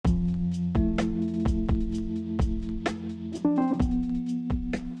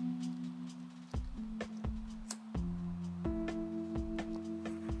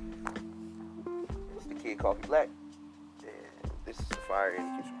Coffee Black, and this is the Fire in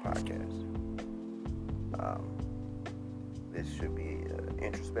the Kitchen podcast. This should be an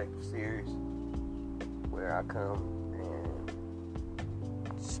introspective series where I come and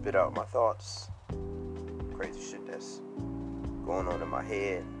spit out my thoughts, crazy shit that's going on in my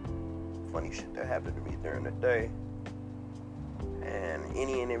head, funny shit that happened to me during the day, and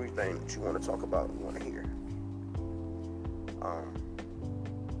any and everything that you want to talk about, you want to hear.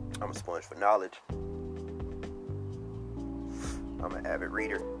 I'm a sponge for knowledge. I'm an avid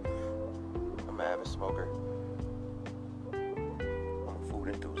reader. I'm an avid smoker. I'm a food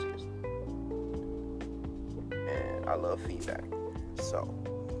enthusiast. And I love feedback. So,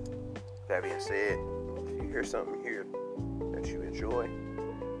 that being said, if you hear something here that you enjoy,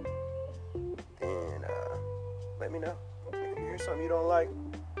 then let me know. If you hear something you don't like,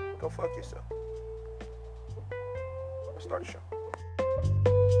 go fuck yourself. Let's start the show.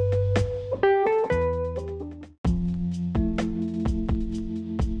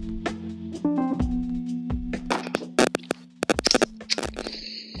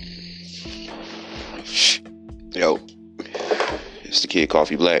 Yo, it's the Kid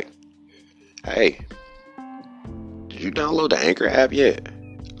Coffee Black. Hey, did you download the Anchor app yet?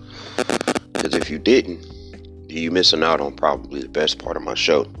 Because if you didn't, you're missing out on probably the best part of my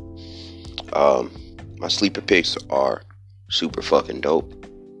show. My sleeper picks are super fucking dope.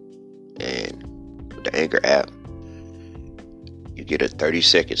 And with the Anchor app, you get a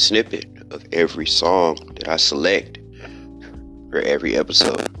 30-second snippet of every song that I select for every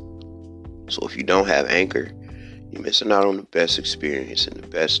episode. So if you don't have Anchor, you're missing out on the best experience and the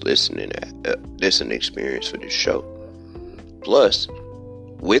best listening experience for this show. Plus,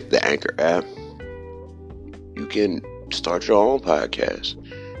 with the Anchor app, you can start your own podcast.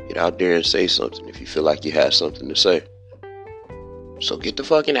 Get out there and say something if you feel like you have something to say. So get the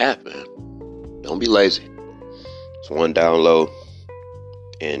fucking app, man. Don't be lazy. It's one download,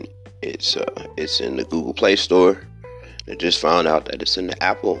 and it's in the Google Play Store. I just found out that it's in the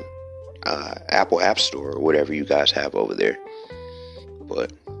Apple App Store or whatever you guys have over there.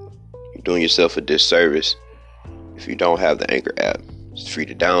 But you're doing yourself a disservice if you don't have the Anchor app. It's free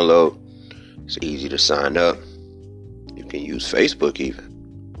to download. It's easy to sign up. You can use Facebook even.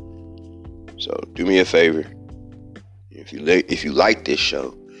 So do me a favor. If you like this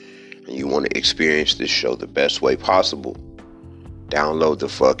show and you want to experience this show the best way possible, download the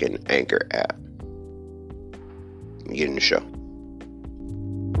fucking Anchor app and get in the show.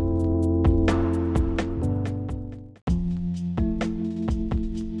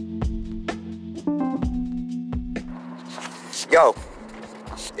 Yo,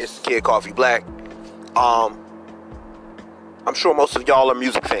 it's the Kid Coffee Black. I'm sure most of y'all are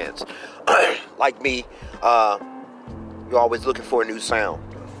music fans. Like me, you're always looking for a new sound.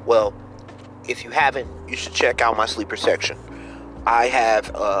 Well, if you haven't, you should check out my sleeper section. I have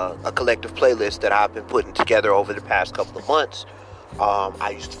a collective playlist that I've been putting together over the past couple of months.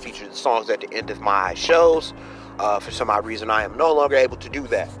 I used to feature the songs at the end of my shows. For some odd reason, I am no longer able to do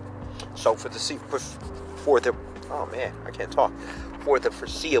that. So for the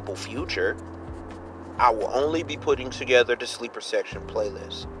foreseeable future, I will only be putting together the sleeper section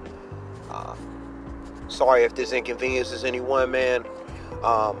playlist. Sorry if this inconveniences anyone, man.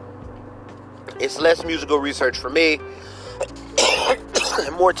 It's less musical research for me,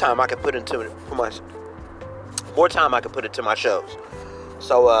 and more time I can put into my shows.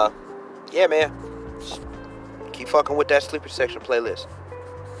 So, yeah, man, just keep fucking with that sleeper section playlist.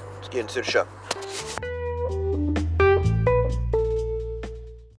 Let's get into the show.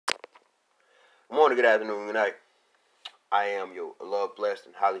 Good morning, good afternoon, good night. I am your loved, blessed,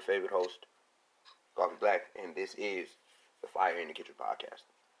 and highly favored host, Coffee Black, and this is the Fire in the Kitchen podcast.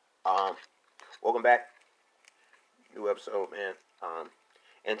 Welcome back. New episode, man.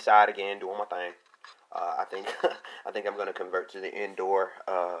 Inside again, doing my thing. I think I'm gonna convert to the indoor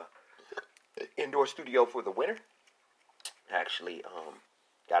studio for the winter. Actually,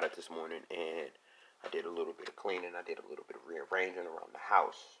 got up this morning and I did a little bit of cleaning. I did a little bit of rearranging around the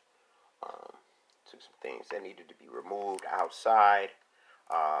house. Took some things that needed to be removed outside.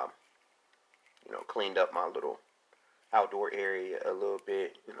 Cleaned up my little outdoor area a little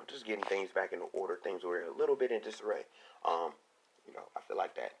bit. Just getting things back into order. Things were a little bit in disarray. I feel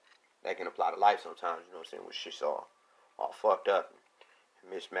like that can apply to life sometimes. You know what I'm saying? When shit's all fucked up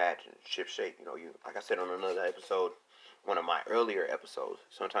and mismatched and ship shape. Like I said on another episode, one of my earlier episodes,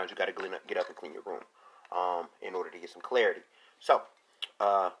 sometimes you got to get up and clean your room in order to get some clarity. So,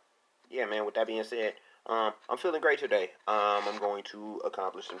 yeah, man, with that being said, I'm feeling great today. I'm going to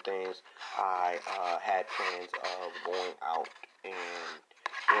accomplish some things. I had plans of going out and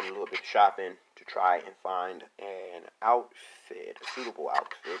doing a little bit of shopping to try and find an outfit, a suitable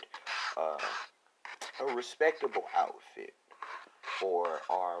outfit, a respectable outfit for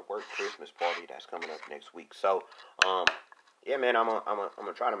our work Christmas party that's coming up next week. So, yeah, man, I'm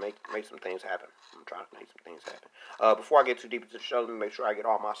gonna try to make some things happen. I'm trying to make some things happen. Before I get too deep into the show, let me make sure I get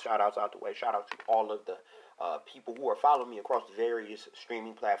all my shout outs out the way. Shout out to all of the people who are following me across the various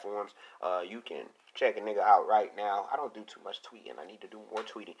streaming platforms. You can check a nigga out right now. I don't do too much tweeting. I need to do more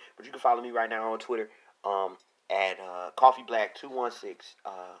tweeting. But you can follow me right now on Twitter at Coffee Black 216.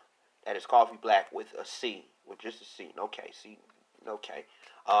 That is Coffee Black with a C, with just a C. No K. C. No K.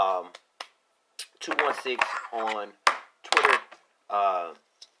 216 on Twitter.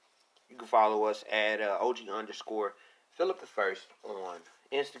 You can follow us at OG underscore Philip the First on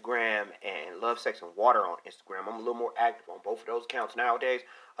Instagram and Love, Sex, and Water on Instagram. I'm a little more active on both of those accounts nowadays.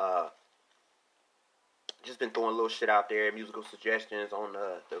 Just been throwing a little shit out there, musical suggestions on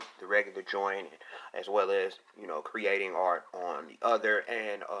the regular joint, as well as, you know, creating art on the other.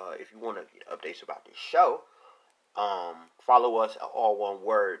 And if you want to get updates about this show, follow us at all one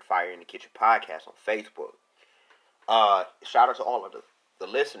word, Fire in the Kitchen Podcast on Facebook. Shout out to all of the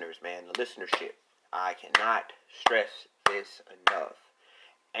listeners, man, the listenership. I cannot stress this enough.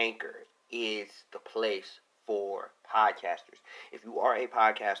 Anchor is the place for podcasters. If you are a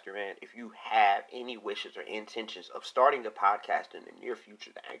podcaster, man, if you have any wishes or intentions of starting a podcast in the near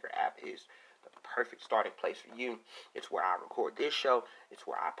future, the Anchor app is the perfect starting place for you. It's where I record this show. It's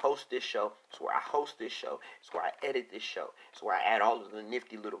where I post this show. It's where I host this show. It's where I edit this show. It's where I add all of the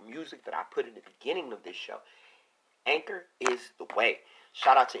nifty little music that I put in the beginning of this show. Anchor is the way.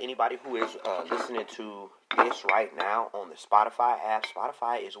 Shout out to anybody who is listening to this right now on the Spotify app.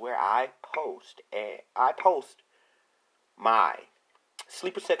 Spotify is where I post. And I post my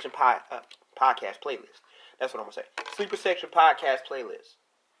Sleeper Section podcast playlist. That's what I'm going to say. Sleeper Section podcast playlist.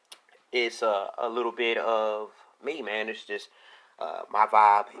 It's a little bit of me, man. It's just my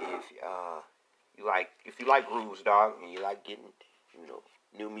vibe. If you like grooves, dog, and you like getting, you know,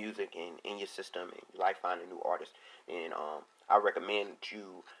 new music in your system, and you like finding new artists, and I recommend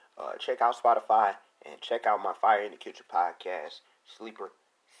you check out Spotify and check out my Fire in the Kitchen podcast Sleeper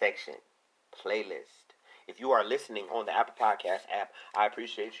Section playlist. If you are listening on the Apple Podcast app, I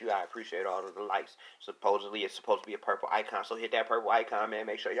appreciate you. I appreciate all of the likes. Supposedly, it's supposed to be a purple icon, so hit that purple icon, man.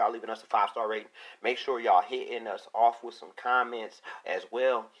 Make sure y'all leaving us a 5-star rating. Make sure y'all hitting us off with some comments as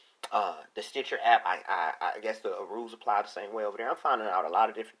well. The Stitcher app, I guess the rules apply the same way over there. I'm finding out a lot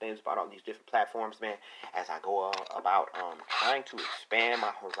of different things about all these different platforms, man, as I go about trying to expand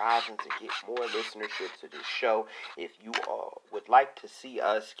my horizons and get more listenership to this show. If you would like to see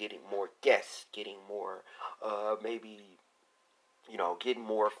us getting more guests, getting more, maybe, you know, getting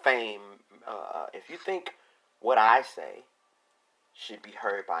more fame, if you think what I say should be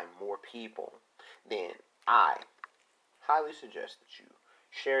heard by more people, then I highly suggest that you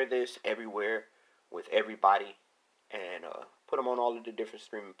share this everywhere with everybody and put them on all of the different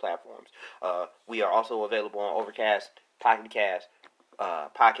streaming platforms. We are also available on Overcast, Pocket Cast,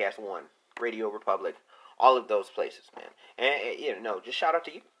 Podcast One, Radio Republic, all of those places, man. And you know, just shout out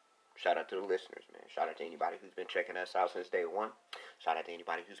to you. Shout out to the listeners, man. Shout out to anybody who's been checking us out since day one. Shout out to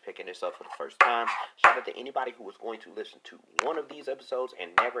anybody who's picking this up for the first time. Shout out to anybody who was going to listen to one of these episodes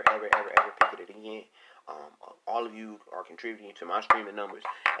and never, ever, ever, ever pick it again. All of you are contributing to my streaming numbers.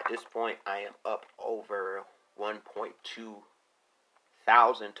 At this point, I am up over 1.2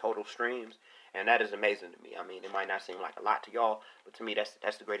 thousand total streams, and that is amazing to me. I mean, it might not seem like a lot to y'all, but to me,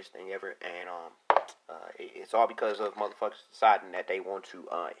 that's the greatest thing ever. And it's all because of motherfuckers deciding that they want to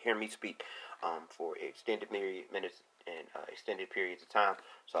hear me speak for extended minutes and extended periods of time.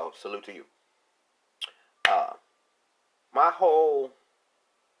 So, salute to you. My whole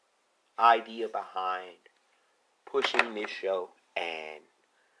idea behind pushing this show and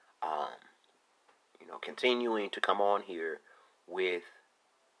you know, continuing to come on here with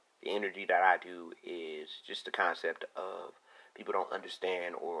the energy that I do is just the concept of people don't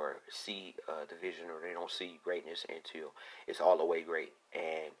understand or see the vision, or they don't see greatness until it's all the way great.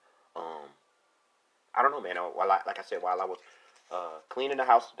 And I don't know, man. While I was cleaning the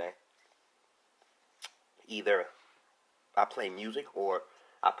house today, either I play music or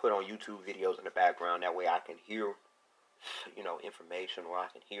I put on YouTube videos in the background. That way I can hear, you know, information, or I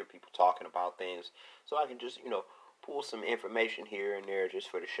can hear people talking about things. So I can just, you know, pull some information here and there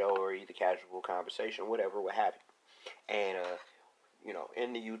just for the show, or either casual conversation, whatever, what have you. And, you know,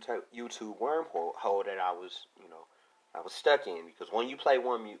 in the YouTube wormhole that I was stuck in, because when you play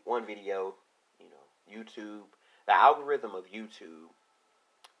one video, you know, YouTube, the algorithm of YouTube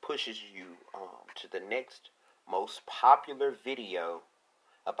pushes you to the next most popular video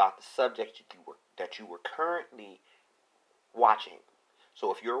about the subject that you were currently watching.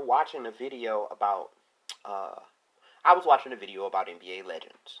 So if you're watching a video about, I was watching a video about NBA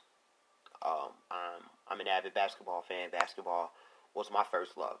legends. I'm an avid basketball fan. Basketball was my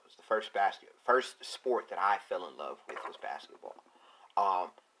first love. It was the first sport that I fell in love with was basketball.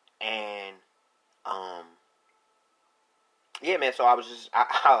 And yeah, man. So I was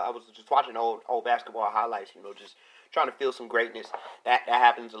just watching old basketball highlights. Just trying to feel some greatness. That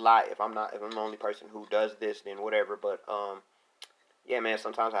happens a lot. If I'm the only person who does this, then whatever. But yeah, man.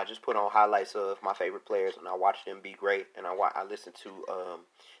 Sometimes I just put on highlights of my favorite players and I watch them be great. And I listen to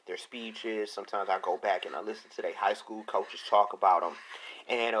their speeches. Sometimes I go back and I listen to their high school coaches talk about them.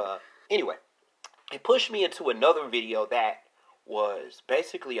 And anyway, it pushed me into another video that was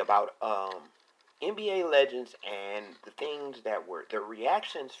basically about NBA legends and the things that were the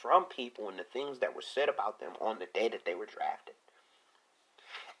reactions from people and the things that were said about them on the day that they were drafted.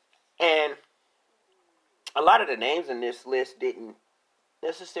 And a lot of the names in this list didn't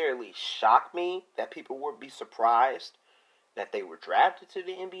necessarily shock me that people would be surprised that they were drafted to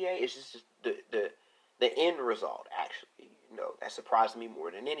the NBA. It's just the end result, actually, that surprised me more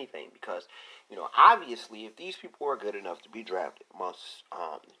than anything because, obviously, if these people are good enough to be drafted amongst,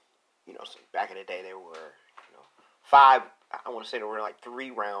 so back in the day there were, five. I want to say there were like 3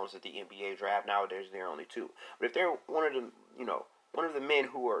 rounds at the NBA draft. Nowadays there are only 2. But if they're one of the men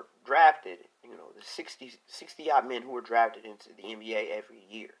who are drafted, the 60 odd men who are drafted into the NBA every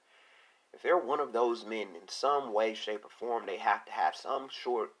year. If they're one of those men in some way, shape, or form, they have to have some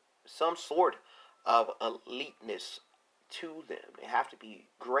sort of eliteness to them. They have to be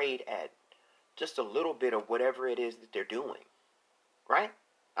great at just a little bit of whatever it is that they're doing, right?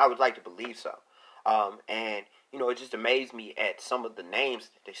 I would like to believe so. And it just amazed me at some of the names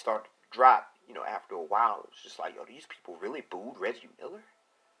that they started to drop. After a while, it was just like, these people really booed Reggie Miller.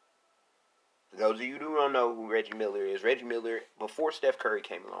 For those of you who don't know who Reggie Miller is, Reggie Miller, before Steph Curry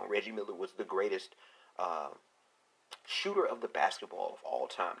came along, Reggie Miller was the greatest shooter of the basketball of all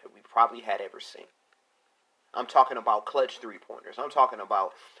time that we probably had ever seen. I'm talking about clutch three-pointers. I'm talking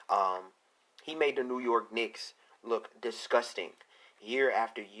about he made the New York Knicks look disgusting year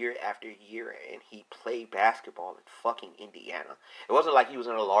after year after year, and he played basketball in fucking Indiana. It wasn't like he was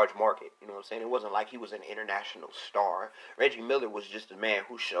in a large market, you know what I'm saying? It wasn't like he was an international star. Reggie Miller was just a man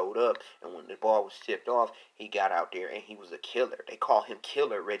who showed up, and when the ball was tipped off, he got out there, and he was a killer. They call him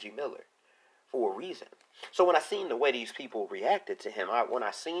Killer Reggie Miller for a reason. So when I seen the way these people reacted to him, when I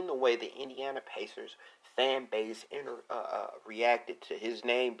seen the way the Indiana Pacers fan base reacted to his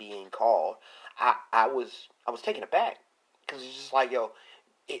name being called, I was taken aback. Because it's just like,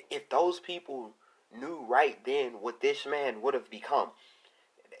 if those people knew right then what this man would have become,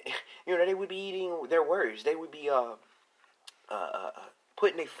 they would be eating their words. They would be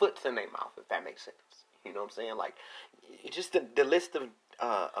putting their foots in their mouth, if that makes sense. You know what I'm saying? Like, just the list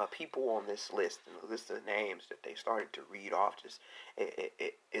of people on this list and the list of names that they started to read off, just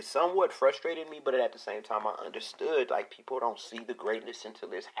it somewhat frustrated me, but at the same time I understood, like, people don't see the greatness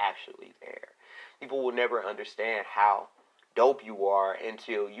until it's actually there. People will never understand how dope you are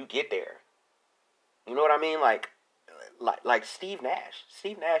until you get there. You know what I mean? Like Steve Nash.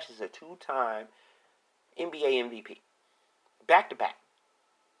 Steve Nash is a 2-time NBA MVP, back to back.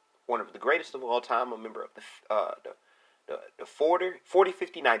 One of the greatest of all time. A member of the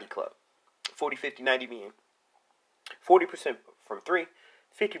 40-50-90 club. 40-50-90 meaning 40% from 3,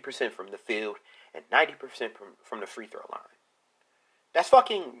 50% from the field, and 90% from the free throw line. That's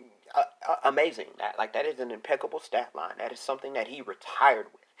fucking amazing. That is an impeccable stat line. That is something that he retired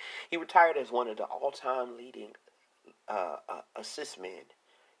with. He retired as one of the all-time leading assist men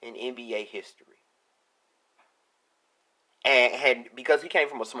in NBA history. And because he came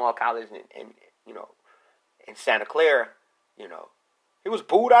from a small college in Santa Clara, he was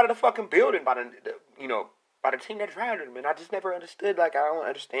booed out of the fucking building by the team that drafted him. And I just never understood. Like, I don't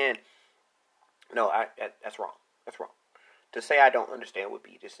understand. No, that's wrong. That's wrong. To say I don't understand would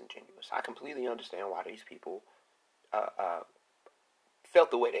be disingenuous. I completely understand why these people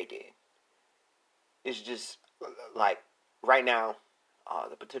felt the way they did. It's just like right now,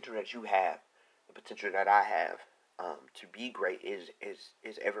 the potential that you have, the potential that I have to be great is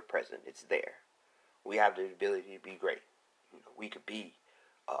ever present. It's there. We have the ability to be great. We could be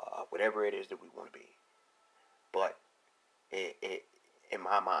whatever it is that we want to be. But in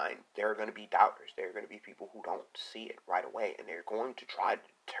my mind, there are going to be doubters. There are going to be people who don't see it right away, and they're going to try to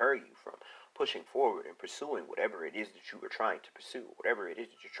deter you from pushing forward and pursuing whatever it is that you are trying to pursue, whatever it is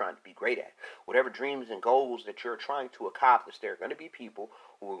that you're trying to be great at, whatever dreams and goals that you're trying to accomplish. There are going to be people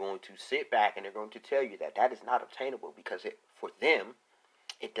who are going to sit back and they're going to tell you that is not obtainable because for them,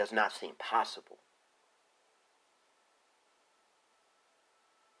 it does not seem possible.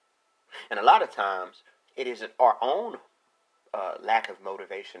 And a lot of times, it is our own lack of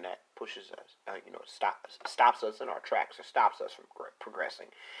motivation that pushes us, stops us in our tracks or stops us from progressing.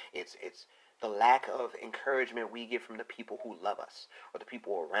 It's the lack of encouragement we get from the people who love us or the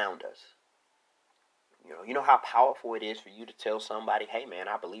people around us. You know how powerful it is for you to tell somebody, hey man,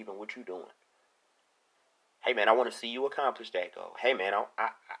 I believe in what you're doing. Hey man, I want to see you accomplish that goal. Hey man,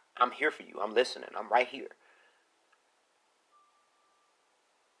 I'm here for you. I'm listening. I'm right here.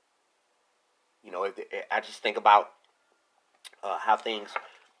 I just think about how things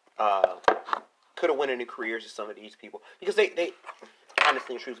could have went in the careers of some of these people, because they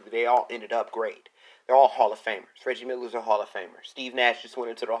honestly and truthfully, they all ended up great. They're all Hall of Famers. Reggie Miller's a Hall of Famer. Steve Nash just went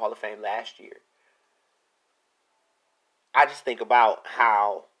into the Hall of Fame last year. I just think about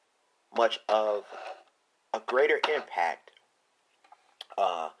how much of a greater impact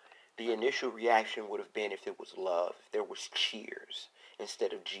the initial reaction would have been if it was love, if there was cheers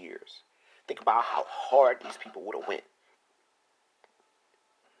instead of jeers. Think about how hard these people would have went.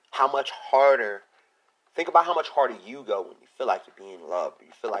 How much harder. Think about how much harder you go when you feel like you're being loved,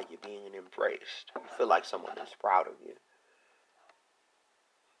 you feel like you're being embraced, you feel like someone is proud of you.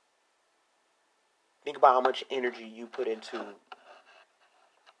 Think about how much energy you put into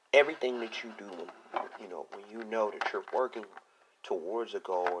everything that you do when you know that you're working towards a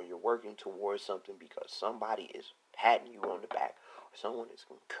goal, or you're working towards something because somebody is patting you on the back, or someone is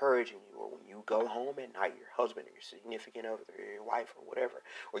encouraging you, or when you go home at night, your husband or your significant other or your wife or whatever,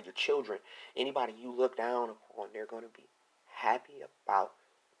 or your children, anybody you look down upon, they're going to be happy about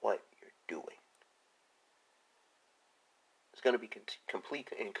what you're doing. It's going to be complete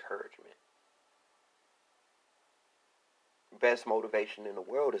encouragement. Best motivation in the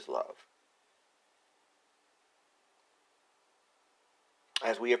world is love.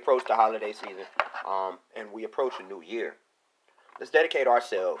 As we approach the holiday season, and we approach a new year, let's dedicate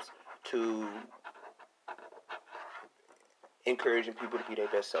ourselves to encouraging people to be their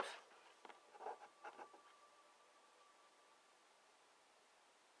best self.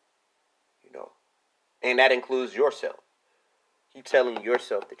 And that includes yourself. Keep telling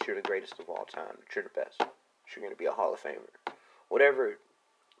yourself that you're the greatest of all time, that you're the best, that you're going to be a Hall of Famer. Whatever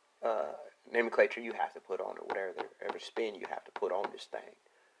nomenclature you have to put on it, whatever spin you have to put on this thing.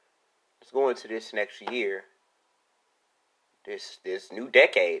 Let's go into this next year, this new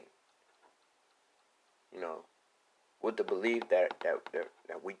decade, with the belief that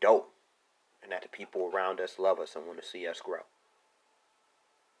we dope, and that the people around us love us and want to see us grow.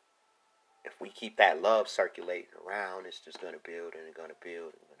 If we keep that love circulating around, it's just going to build and it's going to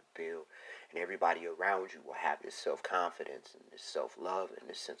build and going to build. And everybody around you will have this self-confidence and this self-love and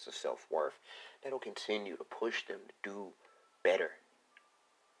this sense of self-worth that'll continue to push them to do better.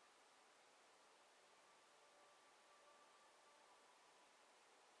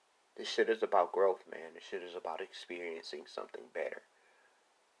 This shit is about growth, man. This shit is about experiencing something better.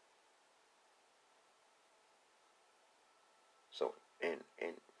 So,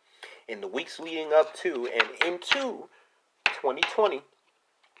 in the weeks leading up to and into 2020,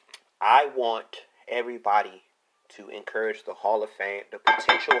 I want everybody to encourage the Hall of Fame, the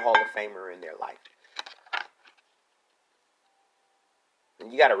potential Hall of Famer in their life.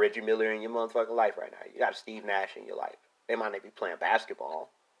 And you got a Reggie Miller in your motherfucking life right now. You got a Steve Nash in your life. They might not be playing basketball.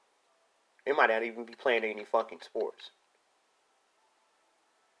 They might not even be playing any fucking sports.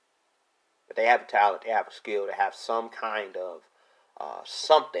 But they have a talent, they have a skill, they have some kind of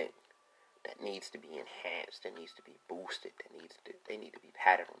something that needs to be enhanced, that needs to be boosted, they need to be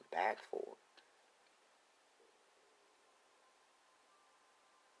patted on the back for.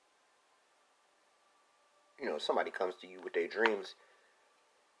 If somebody comes to you with their dreams,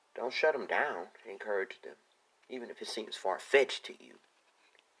 don't shut them down. Encourage them. Even if it seems far-fetched to you.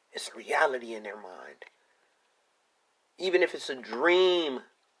 It's a reality in their mind. Even if it's a dream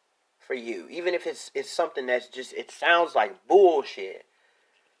for you. Even if it's something that's just, it sounds like bullshit.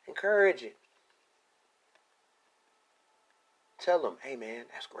 Encourage it. Tell them, hey man,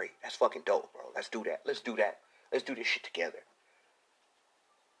 that's great. That's fucking dope, bro. Let's do that. Let's do that. Let's do this shit together.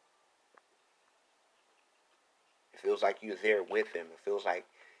 It feels like you're there with them. It feels like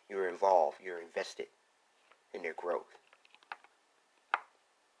you're involved. You're invested in their growth.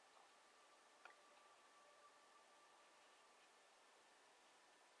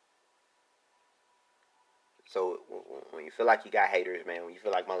 So when you feel like you got haters, man, when you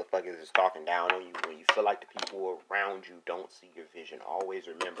feel like motherfuckers is talking down on you, when you feel like the people around you don't see your vision, always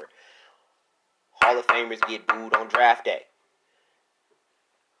remember, Hall of Famers get booed on draft day.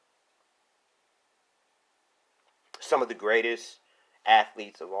 Some of the greatest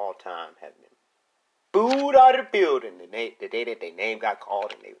athletes of all time have been booed out of the building the day that their name got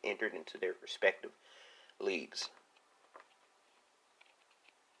called and they entered into their respective leagues.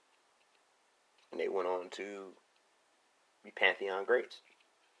 And they went on to be Pantheon greats.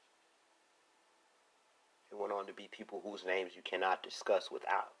 They went on to be people whose names you cannot discuss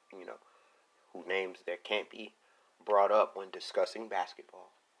without, whose names there can't be brought up when discussing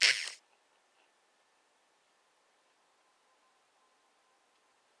basketball.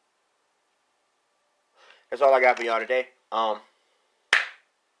 That's all I got for y'all today.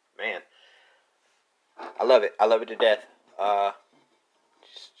 Man, I love it. I love it to death.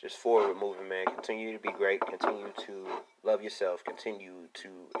 Just forward moving, man. Continue to be great. Continue to love yourself. Continue to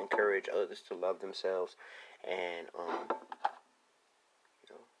encourage others to love themselves, and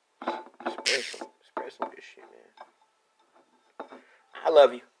spread some good shit, man. I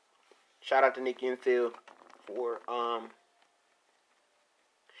love you. Shout out to Nikki and Phil for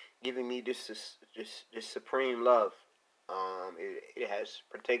giving me this supreme love. It has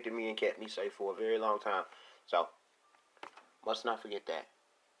protected me and kept me safe for a very long time. So, must not forget that.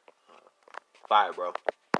 Fire, bro.